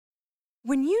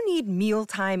When you need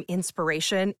mealtime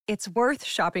inspiration, it's worth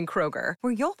shopping Kroger,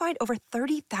 where you'll find over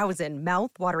 30,000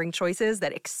 mouth-watering choices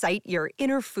that excite your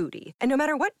inner foodie. And no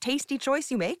matter what tasty choice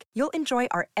you make, you'll enjoy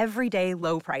our everyday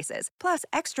low prices, plus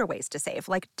extra ways to save,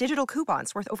 like digital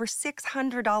coupons worth over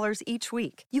 $600 each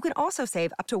week. You can also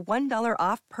save up to $1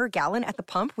 off per gallon at the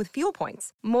pump with fuel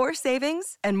points. More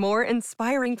savings and more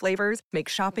inspiring flavors make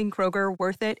shopping Kroger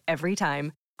worth it every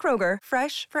time. Kroger,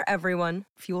 fresh for everyone.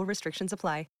 Fuel restrictions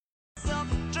apply. Silk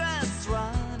dress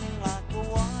running like a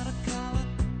watercolor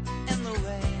in the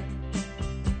rain.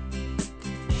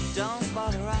 Don't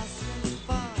bother asking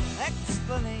for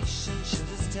explanation. She'll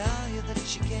just tell you that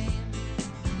she came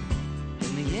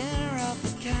in the year of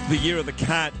the cat. The year of the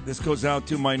cat. This goes out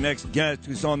to my next guest,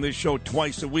 who's on this show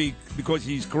twice a week because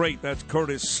he's great. That's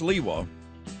Curtis Sliwa,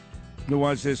 who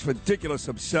has this ridiculous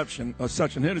obsession.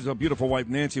 Here's a beautiful wife,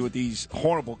 Nancy, with these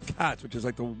horrible cats, which is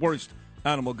like the worst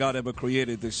animal God ever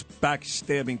created, this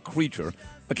backstabbing creature.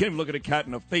 I can't even look at a cat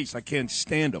in the face. I can't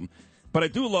stand him. But I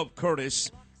do love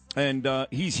Curtis, and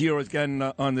he's here again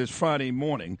on this Friday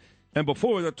morning. And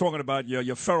before we were talking about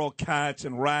your feral cats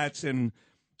and rats and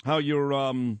how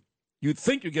you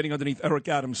think you're getting underneath Eric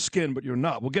Adams' skin, but you're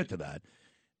not. We'll get to that.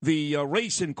 The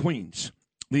race in Queens,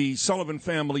 the Sullivan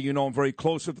family, you know, I'm very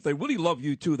close with. They really love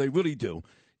you, too. They really do.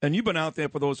 And you've been out there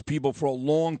for those people for a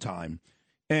long time.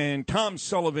 And Tom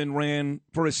Sullivan ran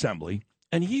for assembly,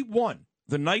 and he won.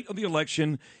 The night of the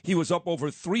election, he was up over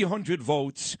 300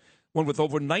 votes, won with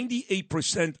over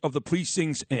 98% of the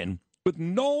precincts in. With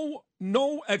no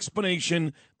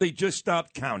explanation, they just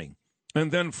stopped counting.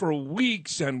 And then for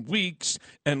weeks and weeks,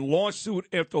 and lawsuit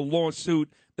after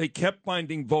lawsuit, they kept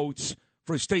finding votes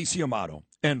for Stacey Amato.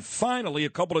 And finally, a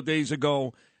couple of days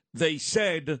ago, they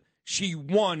said she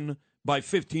won by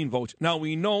 15 votes. Now,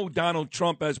 we know Donald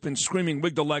Trump has been screaming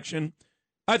rigged election.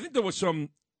 I think there was some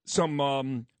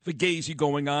fugazi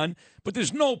going on, but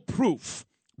there's no proof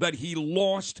that he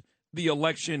lost the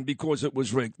election because it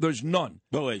was rigged. There's none.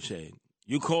 But wait a second.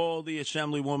 You call the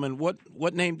assemblywoman,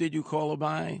 what name did you call her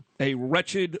by? A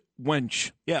wretched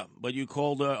wench. Yeah, but you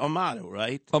called her Amato,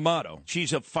 right? Amato.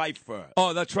 She's a fifer.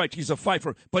 Oh, that's right. She's a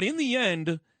fifer. But in the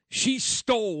end, she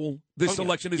stole this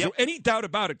election. Is there any doubt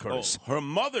about it, Curtis? Oh, her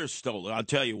mother stole it. I'll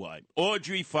tell you why.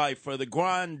 Audrey Pfeiffer, the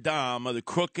grande dame of the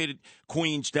crooked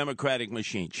Queens Democratic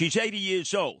machine. She's 80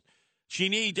 years old.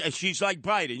 She's like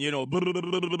Biden, you know.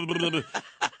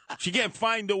 She can't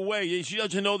find a way. She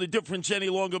doesn't know the difference any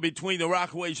longer between the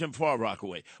Rockaways and Far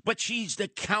Rockaway. But she's the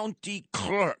county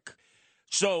clerk.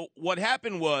 So what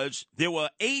happened was there were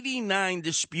 89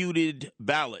 disputed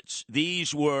ballots.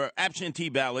 These were absentee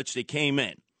ballots that came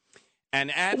in. And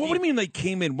what do you mean they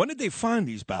came in? When did they find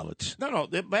these ballots? No,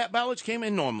 the ballots came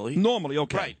in normally. Normally,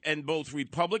 okay. Right, and both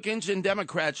Republicans and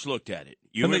Democrats looked at it.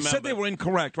 They said they were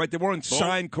incorrect, right? They weren't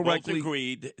signed correctly. Both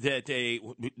agreed that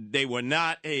they were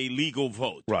not a legal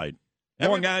vote. Right.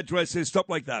 Wrong addresses, stuff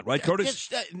like that, right, Curtis?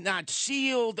 Just, not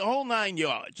sealed, the whole 9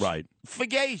 yards. Right.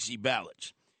 Fugazi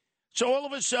ballots. So all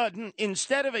of a sudden,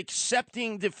 instead of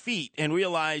accepting defeat and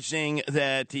realizing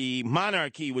that the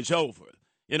monarchy was over,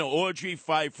 you know, Audrey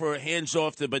Pfeiffer hands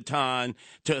off the baton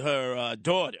to her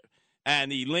daughter,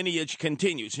 and the lineage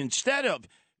continues. Instead of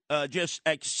just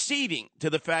acceding to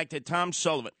the fact that Tom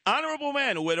Sullivan, honorable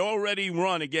man who had already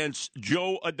run against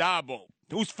Joe Adabo,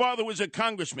 whose father was a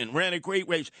congressman, ran a great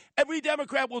race. Every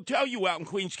Democrat will tell you out in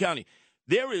Queens County,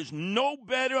 there is no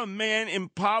better man in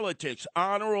politics.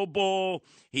 Honorable,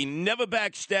 he never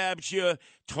backstabs you,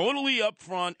 totally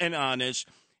upfront and honest.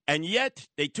 And yet,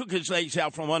 they took his legs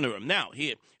out from under him. Now,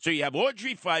 here, so you have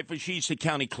Audrey Pfeiffer, she's the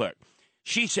county clerk.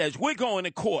 She says, we're going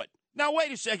to court. Now,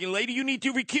 wait a second, lady, you need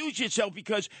to recuse yourself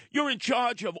because you're in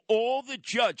charge of all the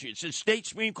judges, the state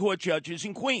Supreme Court judges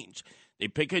in Queens. They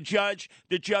pick a judge,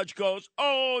 the judge goes,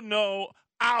 oh, no,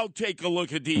 I'll take a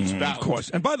look at these ballots. Of course.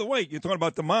 And by the way, you're talking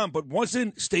about the mom, but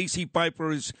wasn't Stacey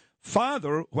Pfeiffer's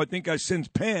father, who I think has since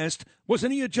passed,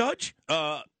 wasn't he a judge?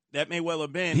 That may well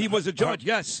have been. He was a judge,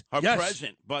 yes. Her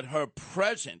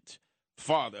present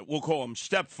father, we'll call him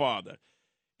stepfather,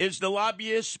 is the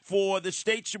lobbyist for the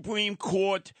state Supreme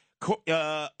Court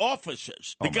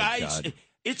officers. The guys,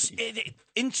 it's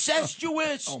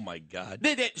incestuous. Oh, my God.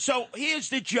 So here's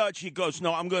the judge. He goes,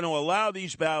 no, I'm going to allow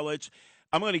these ballots.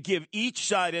 I'm going to give each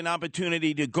side an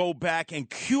opportunity to go back and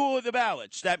cure the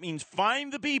ballots. That means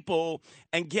find the people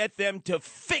and get them to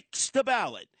fix the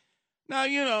ballot. Now,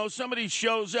 you know, somebody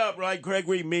shows up, right?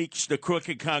 Gregory Meeks, the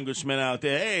crooked congressman out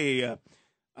there. Hey,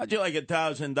 how'd you like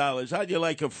 $1,000? How'd you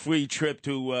like a free trip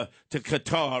to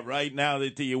Qatar right now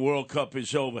that the World Cup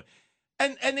is over?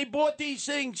 And they bought these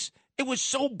things. It was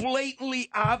so blatantly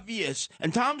obvious.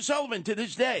 And Tom Sullivan, to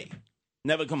this day,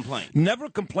 Never complained. Never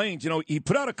complained. He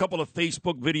put out a couple of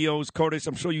Facebook videos, Curtis.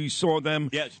 I'm sure you saw them.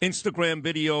 Yes. Instagram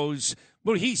videos.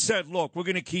 Well, he said, look, we're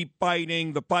going to keep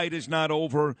fighting. The fight is not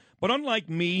over. But unlike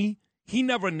me, he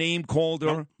never name-called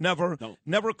her. No.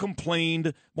 Never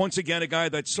complained. Once again, a guy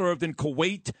that served in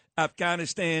Kuwait,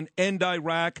 Afghanistan, and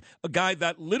Iraq. A guy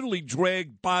that literally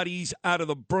dragged bodies out of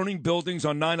the burning buildings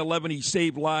on 9/11. He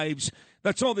saved lives.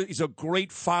 That's all. He's a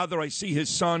great father. I see his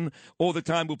son all the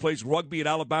time who plays rugby at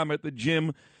Alabama at the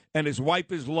gym, and his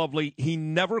wife is lovely. He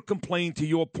never complained, to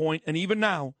your point, and even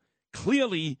now,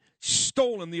 clearly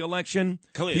stolen the election.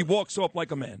 Clearly. He walks off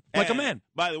like a man. Like a man.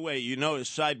 By the way, you notice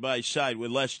side by side with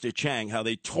Lester Chang how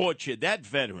they tortured that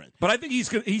veteran. But I think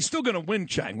he's still going to win,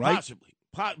 Chang, right? Possibly.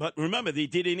 But remember, they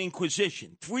did an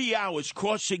inquisition. 3 hours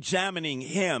cross-examining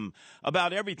him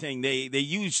about everything. They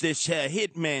used this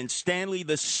hitman, Stanley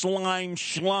the Slime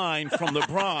Schlein from the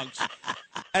Bronx,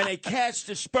 and they cast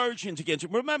aspersions against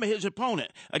him. Remember, his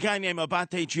opponent, a guy named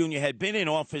Abate Jr., had been in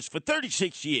office for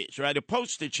 36 years, right? A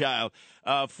poster child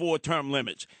for term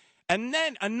limits. And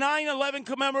then a 9/11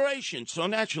 commemoration. So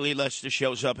naturally, Lester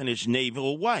shows up in his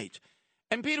naval white.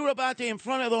 And Peter Abate, in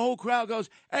front of the whole crowd, goes,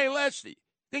 "Hey, Lester,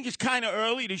 think it's kind of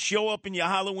early to show up in your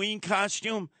Halloween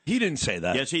costume?" He didn't say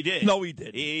that. Yes, he did. No, he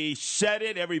did. He said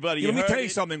it. Everybody Let me heard tell you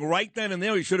it. something. Right then and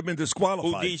there, he should have been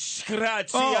disqualified.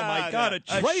 Oh, my God, a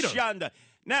traitor.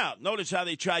 Now, notice how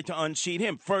they tried to unseat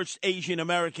him. First Asian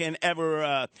American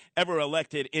ever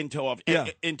elected into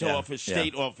office,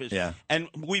 state office. Yeah. And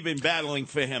we've been battling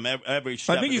for him every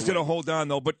step. I think he's going to hold on,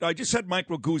 though. But I just had Mike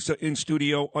Ragusa in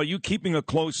studio. Are you keeping a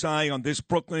close eye on this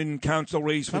Brooklyn council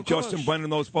race for Justin Brennan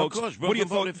and those folks? Of course. Brooklyn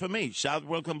voted for me. South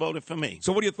Brooklyn voted for me.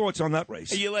 So what are your thoughts on that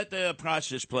race? You let the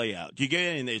process play out. You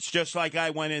get in there. It's just like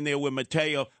I went in there with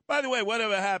Mateo. By the way,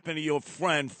 whatever happened to your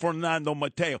friend, Fernando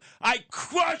Mateo? I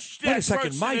crushed that Wait a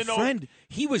second. person. My friend,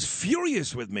 he was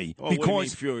furious with me. Oh,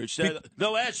 because furious. The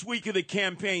last week of the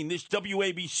campaign, this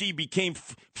WABC became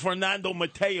Fernando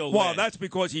Mateo. Well, that's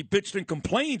because he bitched and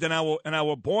complained, and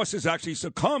our bosses actually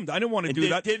succumbed. I didn't want to do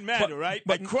that. It didn't matter, right?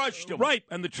 But I crushed him. Right,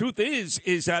 and the truth is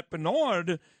that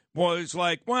Bernard was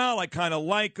like, well, I kind of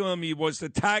like him. He was the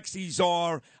taxi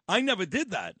czar. I never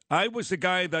did that. I was the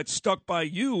guy that stuck by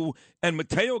you, and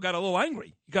Mateo got a little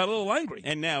angry. He got a little angry.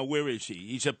 And now, where is he?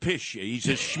 He's a pisher. He's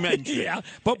a schmencher. Yeah,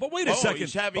 but wait a second.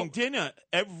 He's having dinner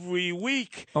every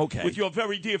week Okay. with your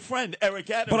very dear friend, Eric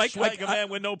Adams, like a man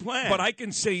with no plan. But I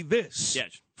can say this.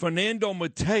 Yes. Fernando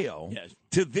Mateo,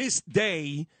 to this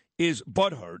day, is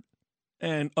butthurt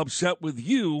and upset with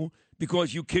you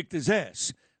because you kicked his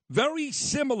ass. Very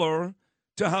similar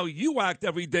to how you act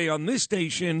every day on this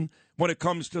station when it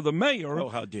comes to the mayor. Oh,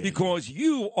 how dare because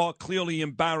you are clearly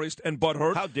embarrassed and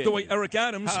butthurt the way Eric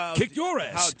Adams kicked your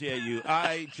ass. How dare you?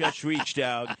 I just reached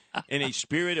out in a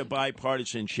spirit of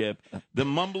bipartisanship. The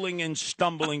mumbling and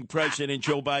stumbling President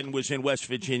Joe Biden was in West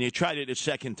Virginia. Tried it a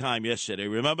second time yesterday.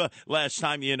 Remember? Last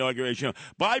time, the inauguration.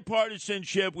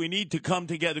 Bipartisanship, we need to come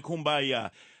together,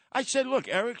 kumbaya. I said, look,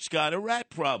 Eric's got a rat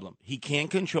problem. He can't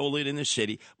control it in the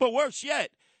city. But worse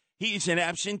yet, he's an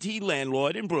absentee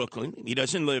landlord in Brooklyn. He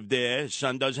doesn't live there. His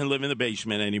son doesn't live in the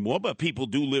basement anymore, but people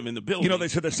do live in the building. You know, they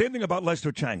said the same thing about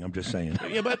Lester Chang, I'm just saying.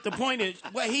 Yeah, but the point is,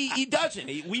 well, he doesn't.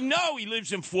 We know he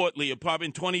lives in Fort Lee,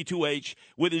 apartment 22H,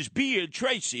 with his beard,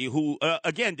 Tracy, who,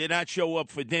 again, did not show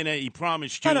up for dinner. He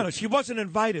promised you. No, she wasn't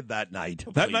invited that night.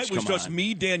 That night was just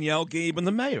me, Danielle, Gabe, and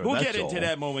the mayor. We'll get into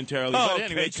that momentarily. Oh, but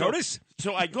anyway, okay, Curtis.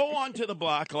 So I go onto the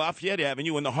block, Lafayette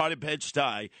Avenue, in the heart of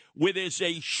Bed-Stuy, where there's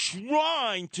a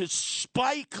shrine to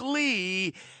Spike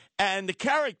Lee and the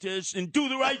characters in Do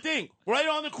the Right Thing, right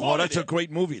on the corner. Oh, that's a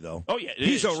great movie, though. Oh, yeah,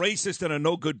 he's a racist and a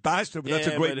no-good bastard, but that's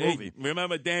a great movie. Hey,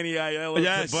 remember Danny Aiello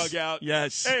to bug out?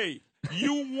 Yes. Hey,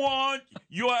 you want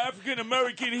your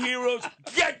African-American heroes?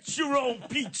 Get your own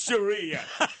pizzeria.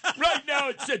 Right now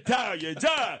it's Italian.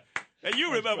 And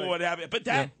you remember what happened. But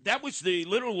that was the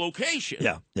literal location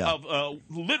of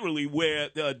literally where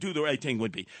Do the Right Thing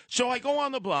would be. So I go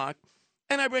on the block,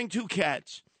 and I bring two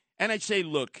cats, and I say,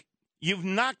 look, you've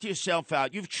knocked yourself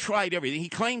out. You've tried everything. He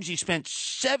claims he spent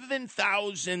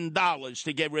 $7,000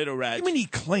 to get rid of rats. I mean, he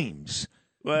claims.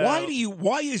 Well, why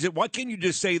can't you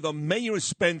just say the mayor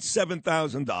spent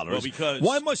 $7,000? Well, because.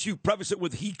 Why must you preface it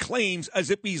with he claims as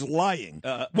if he's lying?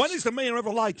 When has the mayor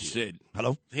ever lied to you? Sid.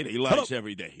 Hello? He lies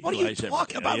every day. What are you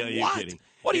talking about? Are you kidding?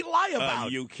 What did he lie about? Are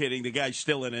you kidding? The guy's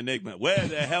still an enigma. Where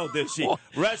the hell does he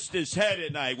rest his head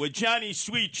at night? With Johnny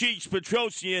Sweet Cheeks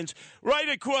Petrosians right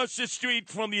across the street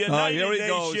from the United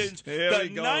Nations. The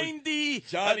 90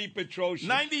 Johnny Petrosian.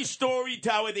 90-story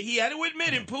tower that he had to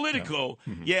admit in Politico.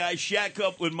 Yeah, I shack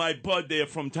up with my bud there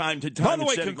from time to time. By the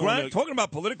way, talking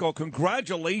about Politico,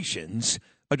 congratulations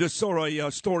I just saw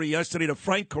a story yesterday that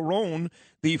Frank Carone,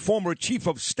 the former chief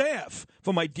of staff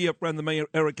for my dear friend, the Mayor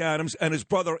Eric Adams, and his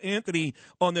brother Anthony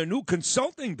on their new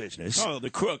consulting business. Oh, the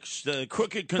crooks, the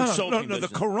crooked consulting No, the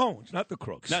business. Carones, not the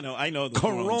crooks. No, I know the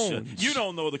Carones. You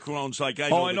don't know the Carones like I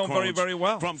know. I know the very, Carones very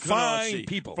well. From Fine Canarsie,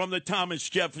 people. From the Thomas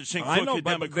Jefferson I know, Crooked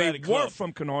but Democratic they were Club.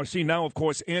 from Canarsie. Now, of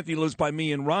course, Anthony lives by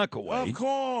me in Rockaway. Of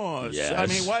course. Yes. I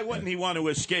mean, why wouldn't he want to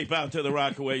escape out to the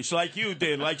Rockaways like you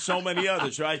did, like so many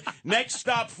others, right? Next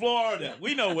stop, Florida.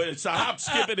 We know where it's a hop,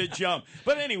 skip, and a jump.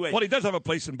 But anyway. Well, he does have a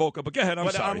place in Boca, but go ahead. I'm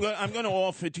sorry. I'm going to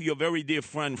offer to your very dear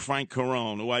friend, Frank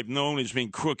Carone, who I've known has been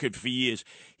crooked for years.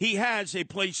 He has a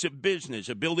place of business,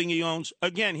 a building he owns.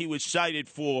 Again, he was cited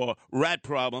for rat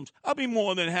problems. I'll be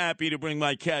more than happy to bring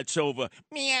my cats over,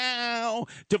 meow,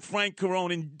 to Frank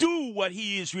Carone and do what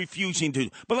he is refusing to do.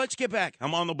 But let's get back.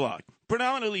 I'm on the block.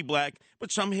 Predominantly black, but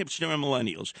some hipster and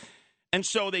millennials. And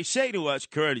so they say to us,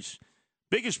 Curtis,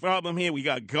 biggest problem here, we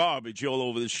got garbage all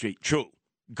over the street. True.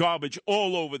 Garbage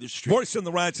all over the street. Worse than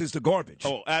the rats is the garbage.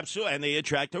 Oh, absolutely. And they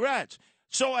attract the rats.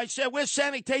 So I said, where's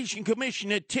Sanitation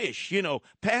Commissioner Tish? You know,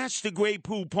 past the Grey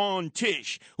Poupon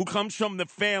Tish, who comes from the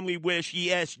family where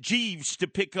she asked Jeeves to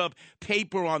pick up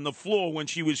paper on the floor when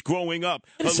she was growing up.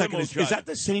 Wait a second, is that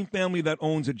the same family that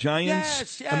owns the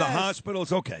Giants? Yes. And the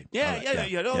hospitals? Okay. Yeah,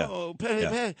 right,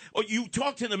 yeah. Or you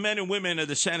talk to the men and women of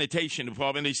the sanitation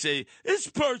department, they say, this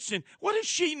person, what does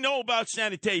she know about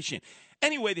sanitation?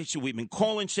 Anyway, they said, we've been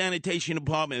calling sanitation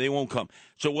department. They won't come.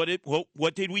 So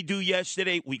what did we do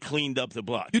yesterday? We cleaned up the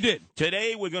block. You did.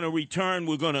 Today, we're going to return.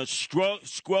 We're going to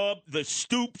scrub the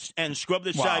stoops and scrub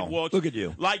the sidewalks. Look at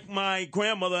you. Like my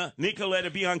grandmother, Nicoletta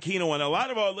Bianchino, and a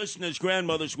lot of our listeners'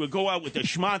 grandmothers would go out with the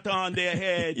schmata on their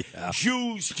head,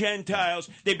 Jews, Gentiles.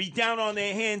 They'd be down on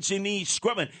their hands and knees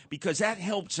scrubbing because that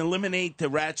helps eliminate the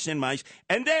rats and mice.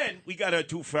 And then we got our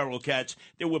two feral cats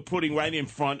that we're putting right in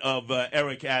front of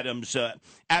Eric Adams'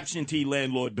 absentee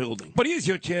landlord building. But here's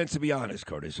your chance to be honest,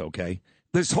 Curtis, okay?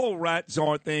 This whole rat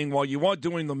czar thing, while you are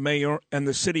doing the mayor and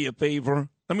the city a favor,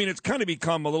 I mean, it's kind of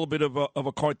become a little bit of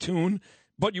a cartoon,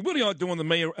 but you really are doing the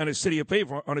mayor and a city a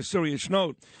favor on a serious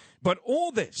note. But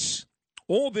all this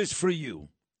for you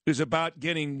is about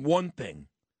getting one thing,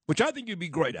 which I think you'd be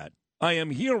great at. I am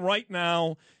here right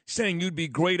now saying you'd be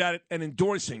great at it and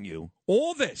endorsing you.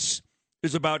 All this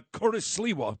is about Curtis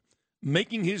Sliwa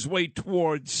making his way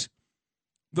towards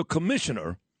the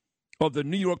commissioner of the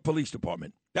New York Police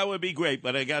Department. That would be great,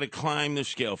 but I got to climb the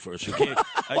scale first. Okay,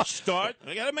 I got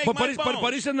to make my bones.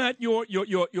 But isn't that your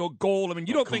goal? I mean,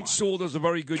 you don't think Sewell does a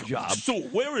very good job. Sewell,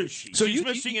 where is she? So She's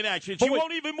missing in action. She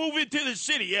won't even move into the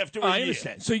city after a year. I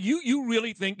understand. So you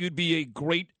really think you'd be a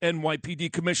great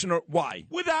NYPD commissioner? Why?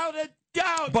 Without a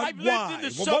doubt. But I've why? lived in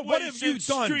the subways what have you and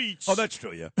done? streets. Oh, that's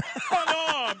true, yeah.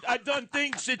 Unarmed. I've done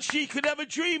things that she could ever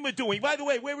dream of doing. By the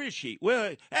way, where is she?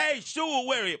 Hey, Sewell,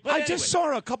 where are you? But I just saw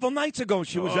her a couple nights ago.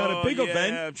 She was at a big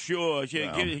event. Yeah, I'm sure.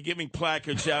 Giving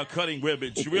placards out, cutting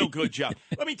ribbons. Real good job.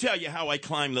 Let me tell you how I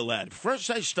climbed the ladder. First,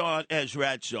 I start as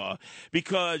rat czar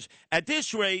because at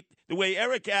this rate, the way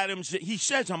Eric Adams, he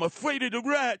says, I'm afraid of the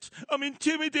rats. I'm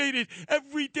intimidated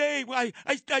every day.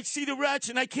 I see the rats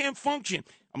and I can't function.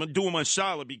 I'm going to do him a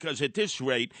solid because at this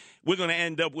rate, we're going to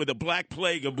end up with a black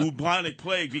plague, a bubonic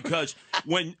plague, because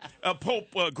when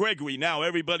Pope Gregory, now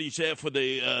everybody's there for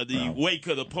the wake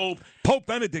of the Pope. Pope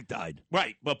Benedict died.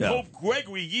 Right, but Pope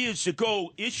Gregory years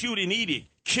ago issued an edict.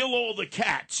 Kill all the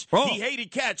cats. Oh. He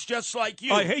hated cats just like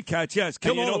you. I hate cats, yes.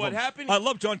 Kill all of them. You know what happened? I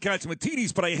love John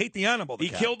Catsimatidis, but I hate the animal. He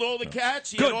killed all the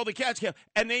cats. He had all the cats killed.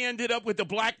 And they ended up with the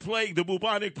black plague, the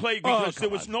bubonic plague, because there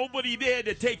was nobody there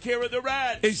to take care of the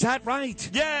rats. Is that right?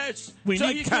 Yes. We so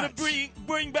need you're cats. going to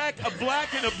bring back a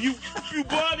black and a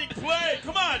bubonic plague.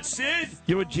 Come on, Sid.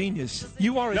 You're a genius.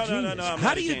 You are a genius. No.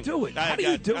 How do you do it? How do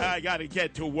you do it? I got to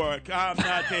get to work. I'm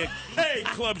not there. Hey,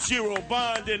 Club Zero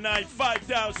Bond tonight,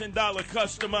 $5,000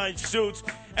 customized suits.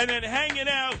 And then hanging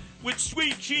out with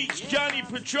Sweet Cheeks, Johnny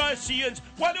Petrosians.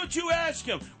 Why don't you ask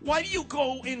him? Why do you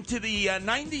go into the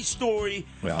 90-story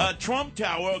Trump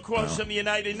Tower across from the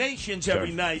United Nations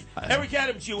every night? Eric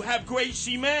Adams, you have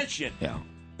Gracie Mansion. Yeah.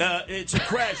 It's a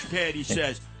crash pad, he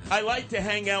says. I like to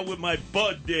hang out with my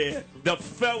bud there, the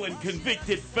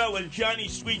convicted felon, Johnny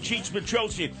Sweet Cheeks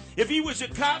Petrosian. If he was a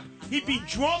cop, he'd be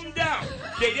drummed out.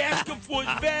 They'd ask him for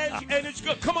his badge and his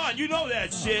gun. Come on, you know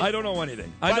that, Sid. I don't know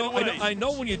anything. I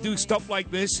know when you do stuff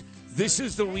like this, This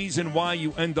is the reason why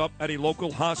you end up at a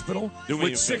local hospital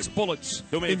with 6 bullets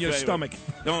in your stomach.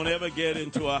 Don't ever get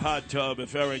into a hot tub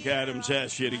if Eric Adams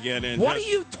asks you to get in. What are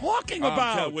you talking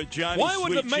about? With Johnny Why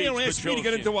would the mayor Sweet ask me to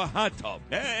get into a hot tub?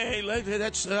 Hey,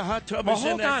 that's a hot tub. Well,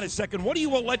 hold on a second. What are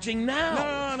you alleging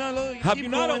now? No. Have you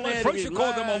not alleged? First you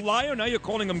called him a liar, now you're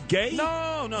calling him gay?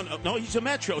 No. He's a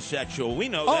metrosexual. We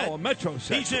know that. Oh, a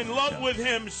metrosexual. He's in love with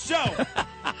himself.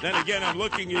 Then again, I'm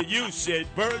looking at you, Sid.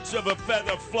 Birds of a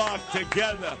feather flock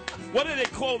together. What do they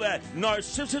call that?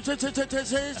 Narcissism.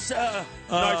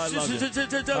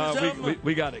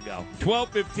 We got to go.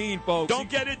 12:15, folks. Don't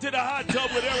get into the hot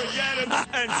tub with Eric Adams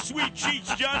and Sweet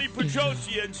Cheeks Johnny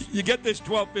Petrosians. You get this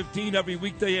 12:15 every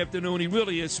weekday afternoon. He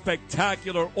really is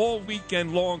spectacular all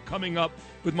weekend long, coming up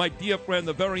with my dear friend,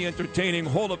 the very entertaining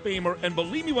Hall of Famer, and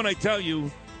believe me when I tell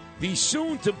you, the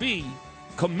soon-to-be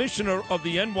Commissioner of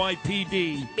the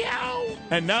NYPD. Meow.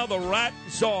 And now the rat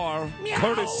czar, Meow.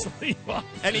 Curtis Sliwa.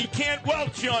 And he can't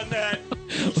welch on that.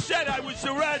 He said I was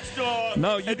the rat czar.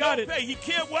 No, you got it. He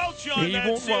can't welch on that. He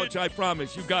won't Sid. welch, I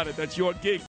promise. You got it. That's your gig.